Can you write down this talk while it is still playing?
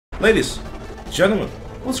Ladies, gentlemen,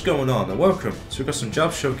 what's going on and welcome to Custom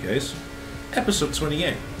Job Showcase, episode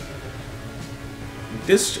 28.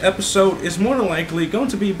 This episode is more than likely going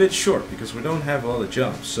to be a bit short because we don't have all the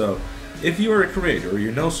jobs, so if you are a creator or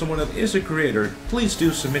you know someone that is a creator, please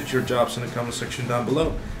do submit your jobs in the comment section down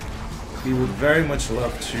below. We would very much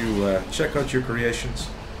love to check out your creations.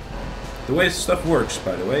 The way stuff works,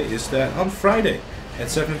 by the way, is that on Friday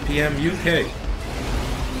at 7 PM UK,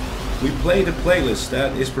 we play the playlist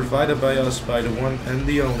that is provided by us by the one and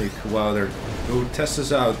the only Wilder, who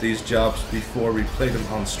tests out these jobs before we play them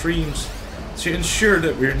on streams to ensure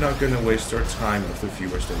that we're not going to waste our time of the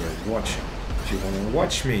viewers that are watching. If you want to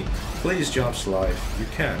watch me play these jobs live, you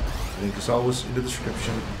can. The link is always in the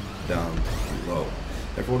description down below.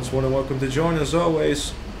 Everyone's more than welcome to join as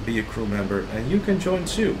always, be a crew member, and you can join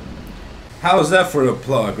too. How's that for a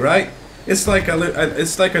plug, right? It's like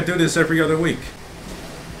I do this every other week.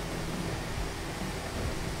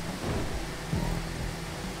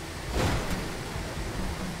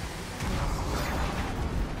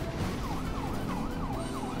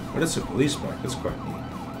 Oh, that's a police bike. That's quite neat.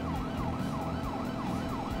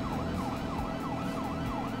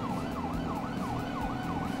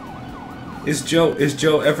 Is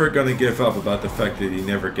Joe ever gonna give up about the fact that he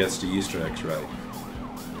never gets the Easter eggs right?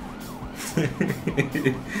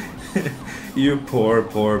 You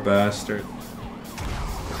poor bastard.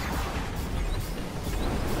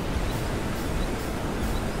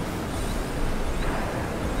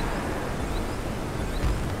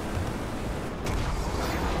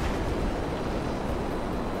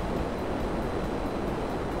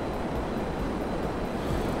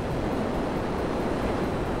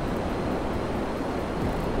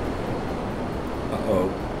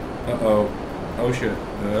 Uh-oh. Oh shit.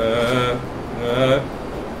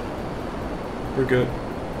 We're good.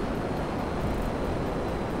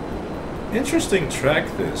 Interesting track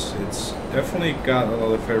this. It's definitely got a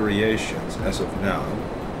lot of variations as of now.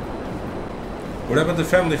 What about the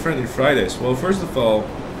family-friendly Fridays? Well, first of all,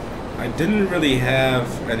 I didn't really have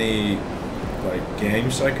any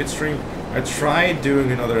games I could stream. I tried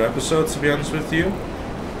doing another episode, to be honest with you,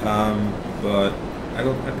 but I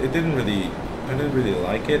didn't really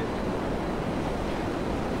like it.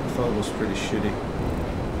 I thought it was pretty shitty.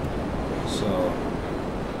 So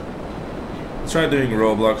I tried doing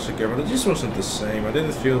Roblox again, but it just wasn't the same. I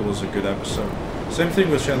didn't feel it was a good episode. Same thing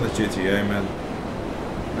with Gtamen.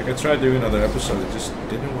 Like, I tried doing another episode, it just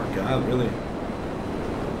didn't work out really.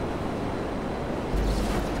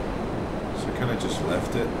 So I kind of just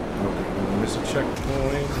left it. Oh, I'm gonna miss a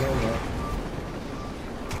checkpoint. No.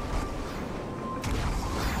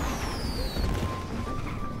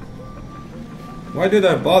 Why did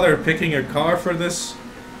I bother picking a car for this?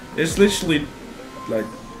 It's literally like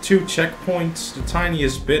 2 checkpoints, the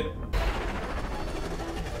tiniest bit.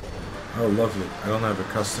 Oh, lovely. I don't have a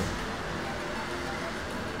custom.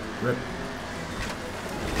 Rip.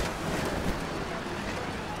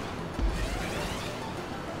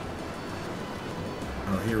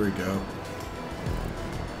 Oh, here we go.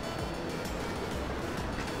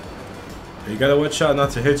 You gotta watch out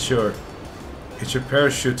not to hit your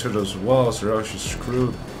parachute to those walls or else you're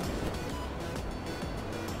screwed.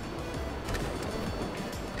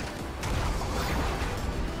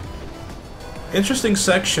 Interesting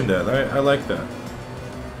section that. I like that.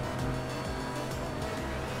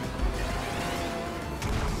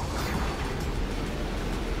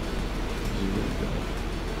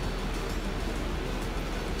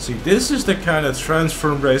 See, this is the kind of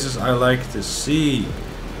transform races I like to see.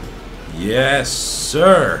 Yes,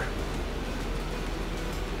 sir.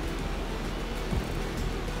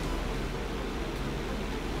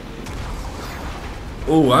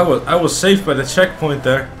 Oh, I was safe by the checkpoint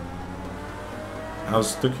there. I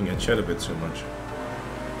was looking at chat a bit too much.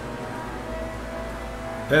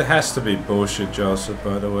 That has to be bullshit, Joseph,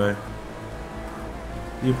 by the way.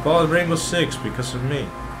 You bought Rainbow Six because of me.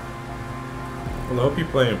 Well, I hope you're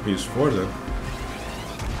playing PS4 then.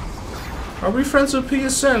 Are we friends with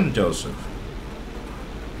PSN, Joseph?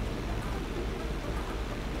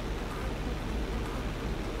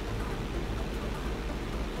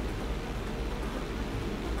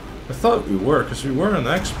 I thought we were, because we were on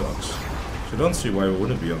Xbox. So I don't see why we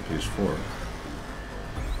wouldn't be on PS4.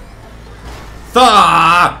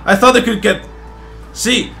 I thought I could get...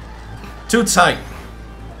 See? Too tight.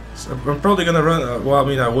 So I'm probably gonna run... well, I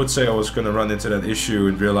mean, I would say I was gonna run into that issue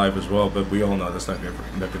in real life as well, but we all know that's not gonna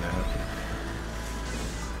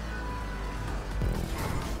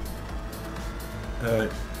happen.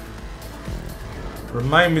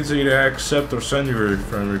 Remind me to either accept or send your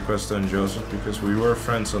friend request then, Joseph, because we were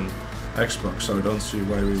friends on Xbox, so I don't see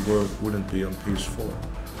why we wouldn't be on PS4.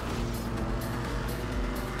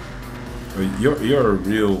 You're a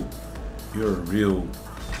real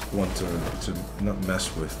one to not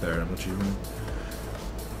mess with there, don't you?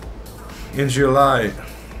 In July,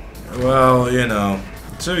 well, you know,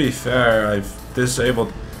 to be fair, I've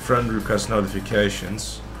disabled friend request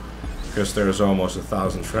notifications because there's almost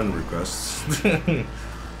 1,000 friend requests.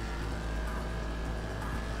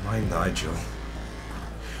 My Nigel.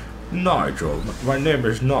 Nigel. My name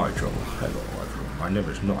is Nigel. Hello, everyone. My name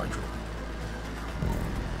is Nigel.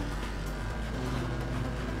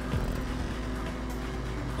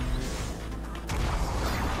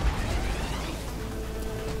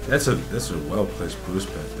 That's a well-placed boost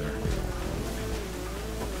pad there.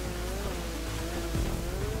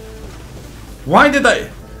 Why did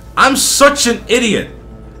I'm such an idiot.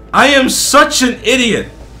 I am such an idiot.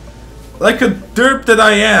 Like a derp that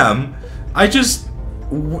I am, I just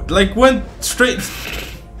like went straight.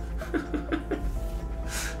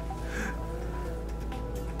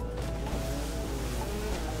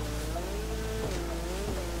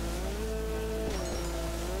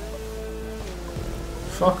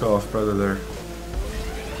 Fuck off, brother there.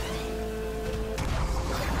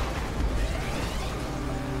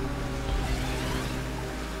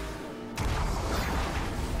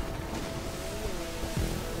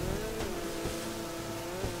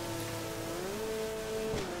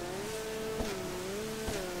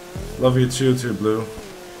 Love you too, Blue.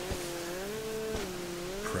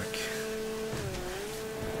 Prick.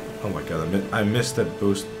 Oh my god, I missed that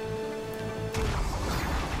boost.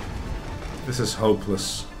 This is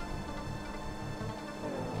hopeless.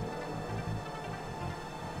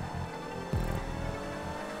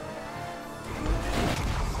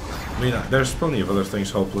 I mean, there's plenty of other things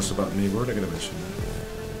hopeless about me, we're not gonna mention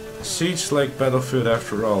that. Siege like Battlefield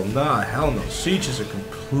after all. Nah, hell no. Siege is a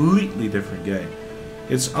completely different game.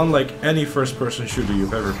 It's unlike any first-person shooter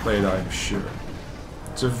you've ever played, I'm sure.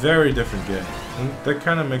 It's a very different game. And that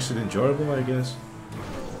kind of makes it enjoyable, I guess.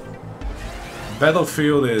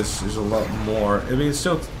 Battlefield is a lot more. I mean, it's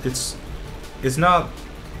not,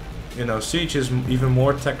 you know, Siege is even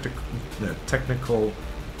more technical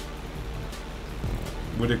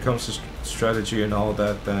when it comes to strategy and all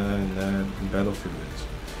that than Battlefield is.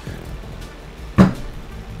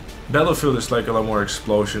 Battlefield is like a lot more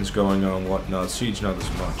explosions going on, whatnot. Siege not as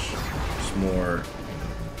much. It's more, you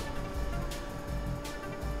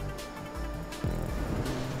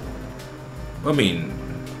know. I mean,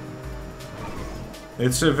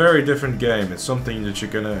 it's a very different game. It's something that you're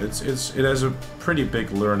gonna. It has a pretty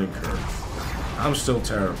big learning curve. I'm still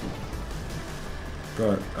terrible,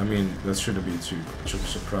 but I mean that shouldn't be too much of a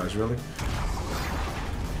surprise, really.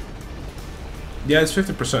 Yeah, it's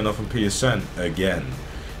 50% off on PSN again.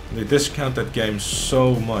 They discount that game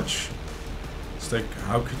so much. It's like,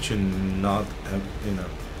 how could you not have, you know,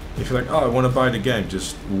 if you're like, oh, I want to buy the game,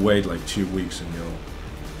 just wait like 2 weeks and you'll...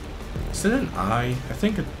 Is that an eye? I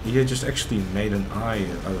think he just actually made an eye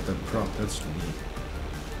out of that prop. That's neat.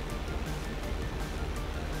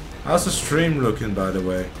 How's the stream looking, by the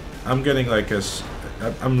way? I'm getting like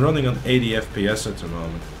I'm running on 80 FPS at the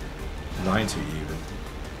moment. 90 even.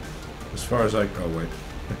 As far as oh wait.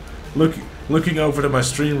 Looking over to my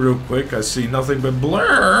stream real quick, I see nothing but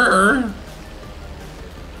blur.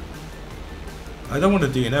 I don't want to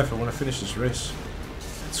DNF, I want to finish this race.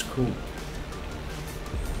 It's cool.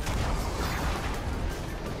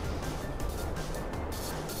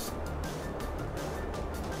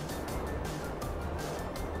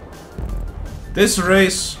 This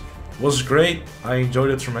race was great. I enjoyed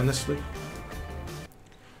it tremendously.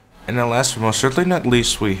 And then last but most certainly not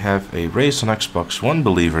least, we have a race on Xbox One,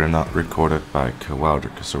 believe it or not, recorded by Wilder,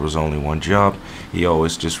 because there was only one job. He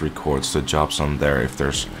always just records the jobs on there if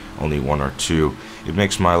there's only one or two. It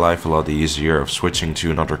makes my life a lot easier of switching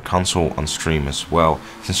to another console on stream as well,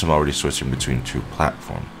 since I'm already switching between two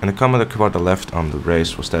platforms. And the comment that Wilder left on the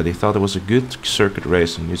race was that he thought it was a good circuit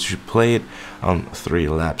race and you should play it on 3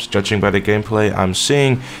 laps. Judging by the gameplay I'm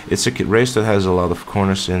seeing, it's a race that has a lot of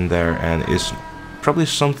corners in there and is probably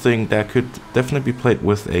something that could definitely be played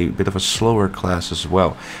with a bit of a slower class as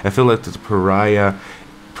well. I feel like the Pariah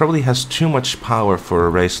probably has too much power for a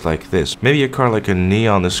race like this. Maybe a car like a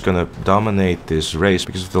Neon is gonna dominate this race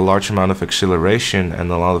because of the large amount of acceleration and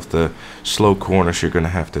a lot of the slow corners you're gonna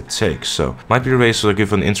have to take. So might be a race that'll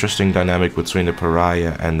give an interesting dynamic between the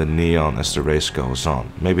Pariah and the Neon as the race goes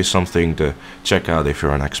on. Maybe something to check out if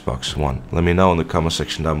you're on Xbox One. Let me know in the comment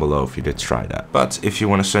section down below if you did try that. But if you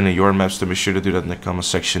want to send in your maps, then be sure to do that in the comment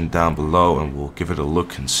section down below and we'll give it a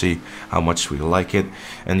look and see how much we like it.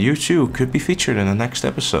 And you too could be featured in the next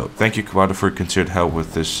episode. episode. Thank you, Kawada, for your considered help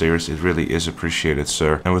with this series. It really is appreciated,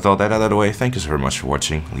 sir. And with all that out of the way, thank you so very much for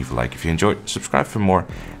watching. Leave a like if you enjoyed, subscribe for more,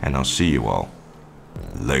 and I'll see you all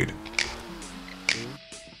later.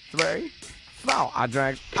 3, 4, I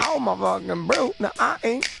drank all my fucking brew. Now I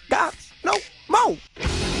ain't got